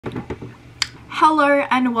Hello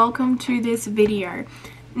and welcome to this video.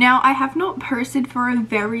 Now, I have not posted for a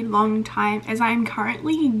very long time as I am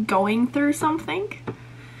currently going through something.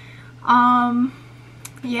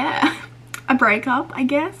 Yeah, a breakup, I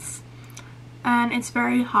guess. And it's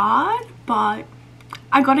very hard, but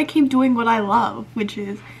I gotta keep doing what I love, which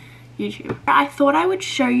is YouTube. I thought I would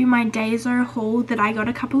show you my dasio haul that I got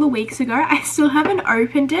a couple of weeks ago. I still haven't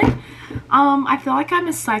opened it. I feel like I'm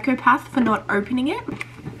a psychopath for not opening it.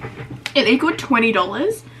 It equaled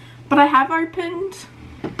 $20, but I have opened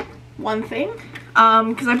one thing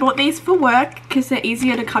because I bought these for work because they're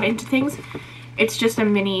easier to cut into things. It's just a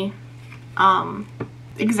mini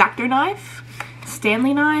X-Acto knife,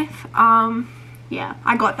 Stanley knife. Yeah,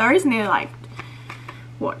 I got those and they're like,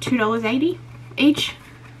 what, $2.80 each?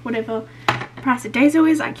 Whatever the price of dasio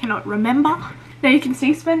is, I cannot remember. Now you can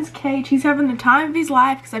see Sven's cage. He's having the time of his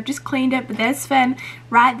life because I've just cleaned it, but there's Sven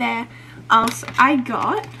right there.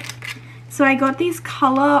 So I got these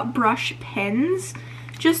color brush pens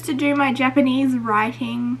just to do my Japanese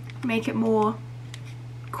writing, make it more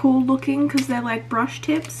cool looking because they're like brush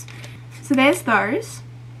tips. So there's those.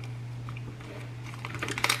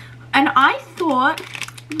 And I thought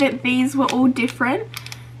that these were all different.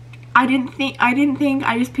 I didn't think,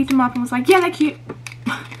 I just picked them up and was like, yeah, they're cute.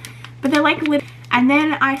 But they're like lit. And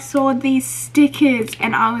then I saw these stickers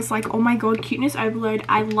and I was like, oh my god, cuteness overload.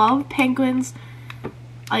 I love penguins.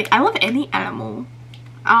 Like, I love any animal.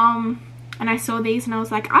 And I saw these and I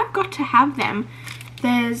was like, I've got to have them.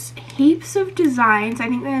 There's heaps of designs. I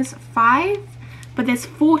think there's 5, but there's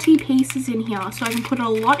 40 pieces in here. So I can put a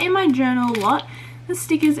lot in my journal, a lot of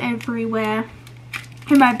stickers everywhere.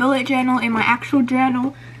 In my bullet journal, in my actual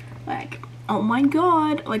journal. Like, oh my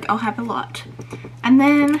god. Like, I'll have a lot. And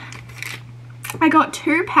then I got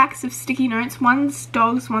 2 packs of sticky notes. One's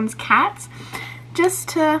dogs, one's cats. Just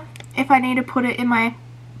to, if I need to put it in my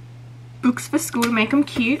books for school to make them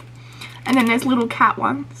cute. And then there's little cat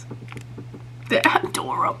ones. They're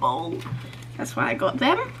adorable. That's why I got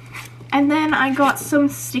them. And then I got some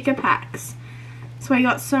sticker packs. So I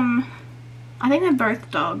got some, I think they're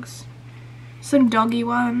both dogs. Some doggy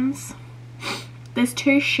ones. There's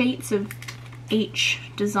 2 sheets of each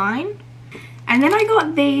design. And then I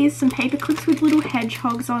got these, some paper clips with little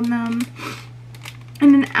hedgehogs on them.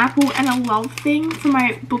 And an apple and a love thing for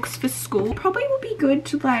my books for school. Probably would be good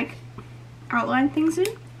to like outline things in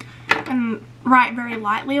and write very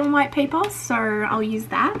lightly on white paper, so I'll use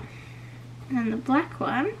that. And then the black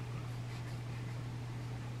one,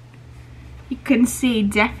 you can see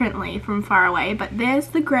definitely from far away, but there's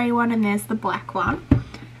the grey one and there's the black one.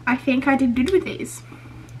 I think I did good with these.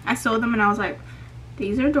 I saw them and I was like,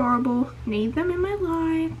 these are adorable, need them in my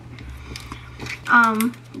life.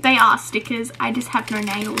 They are stickers, I just have no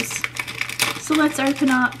nails. So let's open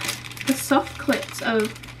up the soft clips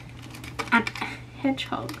of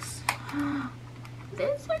hedgehogs.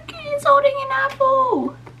 They're so cute. He's holding an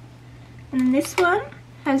apple. And then this one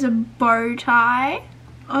has a bow tie.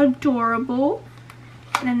 Adorable.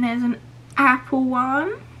 And then there's an apple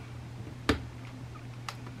one.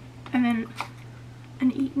 And then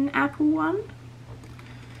an eaten apple one.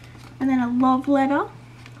 And then a love letter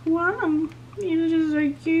one. These are just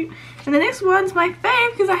so cute. And then this one's my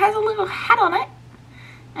fave because it has a little hat on it.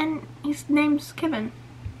 And his name's Kevin.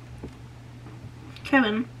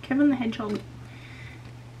 Kevin the Hedgehog.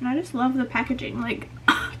 And I just love the packaging, like,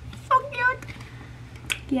 so cute.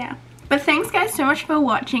 Yeah. But thanks guys so much for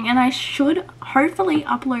watching, and I should hopefully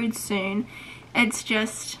upload soon. It's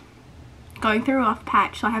just going through a rough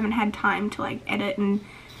patch, so I haven't had time to like edit and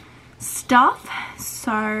stuff.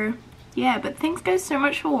 So yeah, but thanks guys so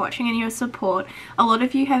much for watching and your support. A lot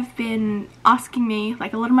of you have been asking me,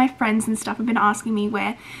 like a lot of my friends and stuff have been asking me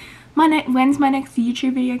when's my next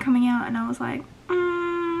YouTube video coming out, and I was like,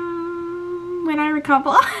 when I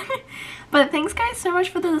recover. But thanks guys so much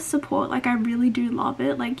for the support. Like, I really do love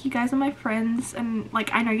it. Like, you guys are my friends, and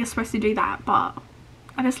like, I know you're supposed to do that, but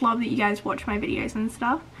I just love that you guys watch my videos and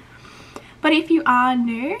stuff. But if you are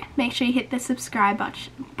new, make sure you hit the subscribe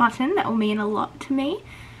button. That will mean a lot to me.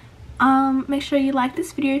 Make sure you like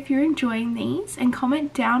this video if you're enjoying these, and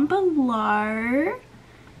comment down below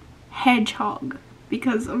hedgehog,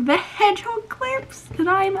 because of the hedgehog clips that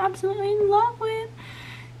I am absolutely in love with.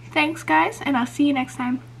 Thanks guys, and I'll see you next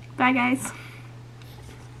time. Bye guys.